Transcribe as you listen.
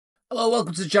Hello,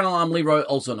 welcome to the channel. I'm Leroy,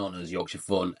 also known as Yorkshire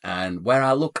Fun, and where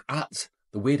I look at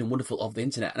the weird and wonderful of the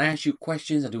internet. And I ask you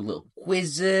questions, I do little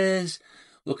quizzes,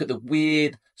 look at the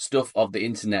weird stuff of the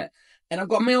internet. And I've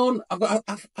got my own,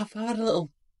 I've had a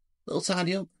little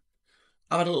tidy up.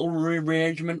 I've had a little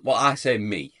rearrangement. Well, I say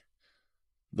me.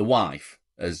 The wife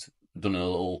has done a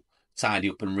little tidy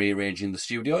up and rearranging the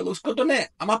studio. It looks good, doesn't it?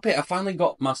 I'm happy. I finally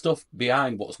got my stuff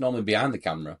behind what's normally behind the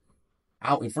camera,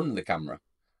 out in front of the camera.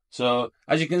 So,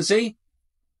 as you can see,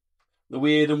 the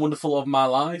weird and wonderful of my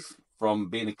life, from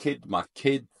being a kid, my,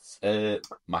 because I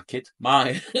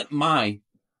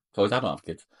don't have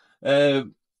kids.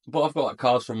 But I've got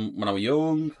cars from when I was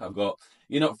young. I've got,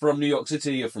 you're not from New York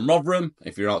City, you're from Rotherham.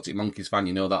 If you're an Arctic Monkeys fan,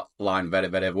 you know that line very,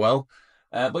 very well.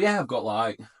 But yeah, I've got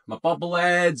like my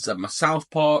bobbleheads, my South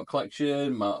Park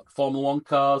collection, my Formula One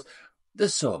cars.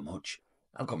 There's so much.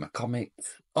 I've got my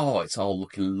comics. Oh, it's all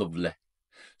looking lovely.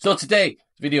 So today's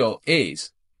video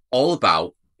is all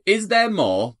about, is there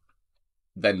more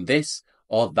than this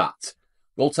or that?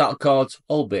 Roll title cards,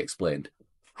 all be explained.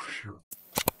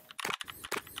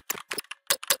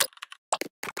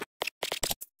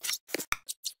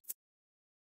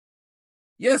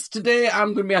 Yes, today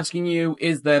I'm going to be asking you,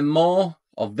 is there more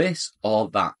of this or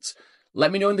that?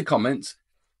 Let me know in the comments.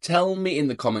 Tell me in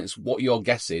the comments what your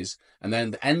guess is, and then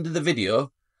at the end of the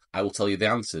video, I will tell you the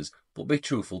answers. But be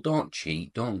truthful, don't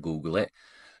cheat, don't Google it.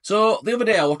 So the other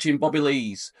day I was watching Bobby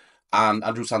Lee's and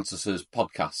Andrew Santos's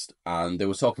podcast, and they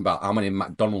were talking about how many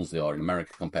McDonald's there are in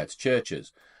America compared to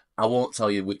churches. I won't tell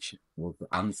you which was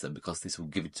the answer because this will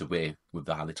give it away with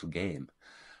our little game.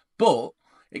 But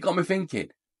it got me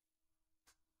thinking.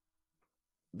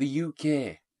 The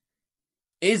UK.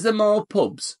 Is there more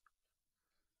pubs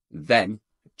than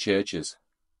churches?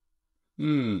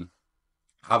 Have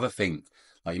a think.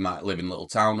 Like you might live in a little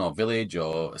town or village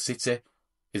or a city.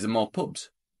 Is there more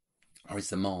pubs? Or is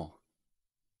there more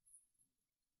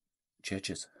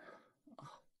churches?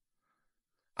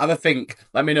 Have a think.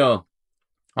 Let me know.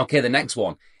 Okay, the next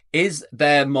one. Is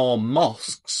there more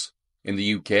mosques in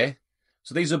the UK?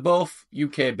 So these are both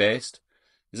UK based.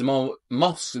 Is there more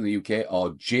mosques in the UK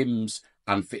or gyms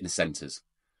and fitness centres?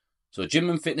 So gym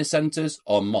and fitness centres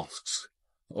or mosques?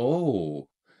 Oh,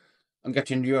 I'm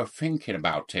getting your thinking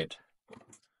about it.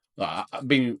 I've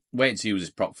been waiting to use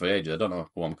this prop for ages. I don't know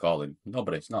who I'm calling. No,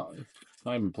 but it's not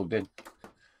even plugged in.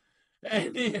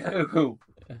 Anywho.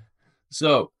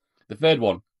 So, the third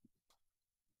one.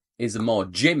 Is there more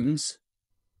gyms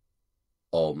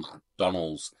or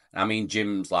McDonald's? I mean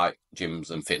gyms like gyms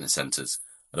and fitness centres.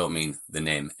 I don't mean the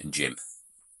name gym.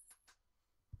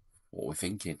 What are we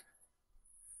thinking?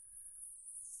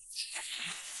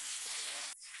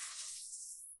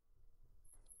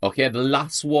 Okay, the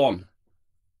last one.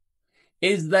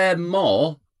 Is there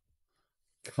more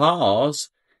cars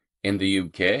in the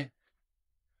UK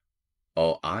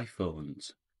or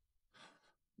iPhones?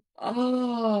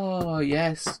 Oh,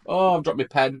 yes. Oh, I've dropped my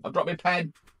pen.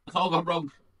 It's all gone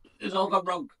wrong.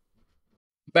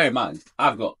 Bear in mind,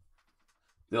 I've got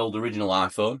the old original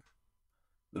iPhone,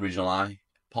 the original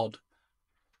iPod,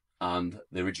 and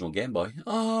the original Game Boy.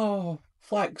 Oh,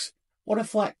 flex. What a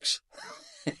flex.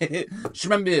 Just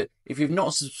remember, if you've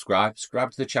not subscribed,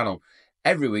 subscribe to the channel.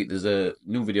 Every week there's a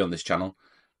new video on this channel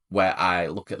where I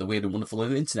look at the weird and wonderful of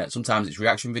the internet. Sometimes it's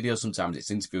reaction videos, sometimes it's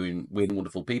interviewing weird and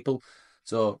wonderful people.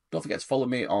 So don't forget to follow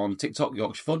me on TikTok,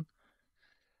 Yorkshire Fun,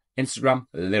 Instagram,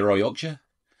 Leroy Yorkshire.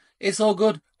 It's all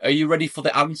good. Are you ready for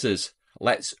the answers?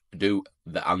 Let's do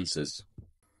the answers.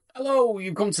 Hello,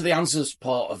 you've come to the answers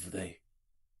part of the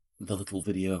little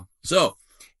video. So,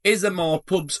 is there more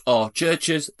pubs or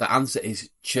churches? The answer is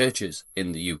churches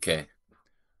in the UK.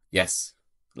 Yes.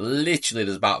 Literally,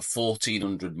 there's about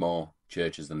 1,400 more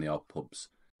churches than there are pubs.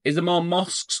 Is there more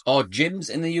mosques or gyms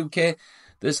in the UK?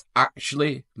 There's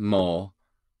actually more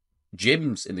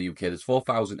gyms in the UK. There's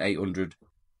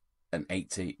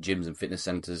 4,880 gyms and fitness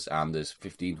centres, and there's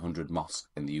 1,500 mosques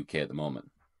in the UK at the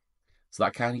moment. So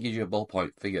that kind of gives you a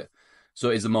ballpoint figure.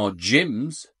 So is there more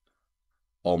gyms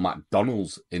or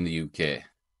McDonald's in the UK?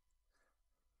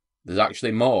 There's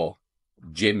actually more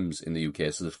gyms in the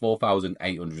UK. So there's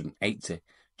 4,880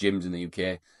 gyms in the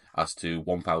UK as to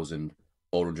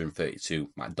 1,432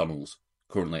 McDonald's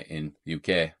currently in the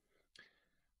UK.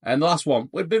 And the last one,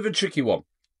 a bit of a tricky one.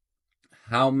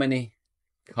 How many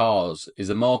cars? Is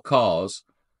there more cars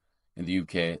in the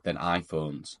UK than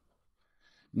iPhones?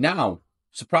 Now,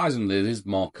 surprisingly, there's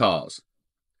more cars.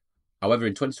 However,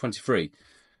 in 2023,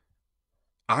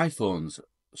 iPhones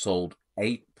sold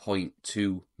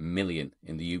 8.2 million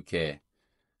in the UK,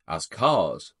 as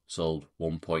cars sold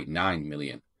 1.9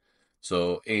 million.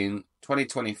 So in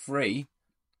 2023,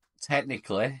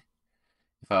 technically,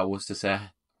 If I was to say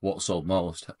what sold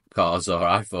most, cars or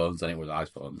iPhones, then it was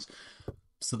iPhones.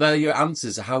 So there are your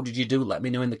answers. How did you do? Let me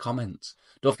know in the comments.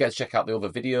 Don't forget to check out the other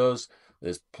videos.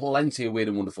 There's plenty of weird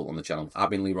and wonderful on the channel. I've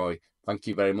been Leroy. Thank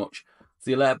you very much.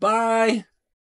 See you later. Bye.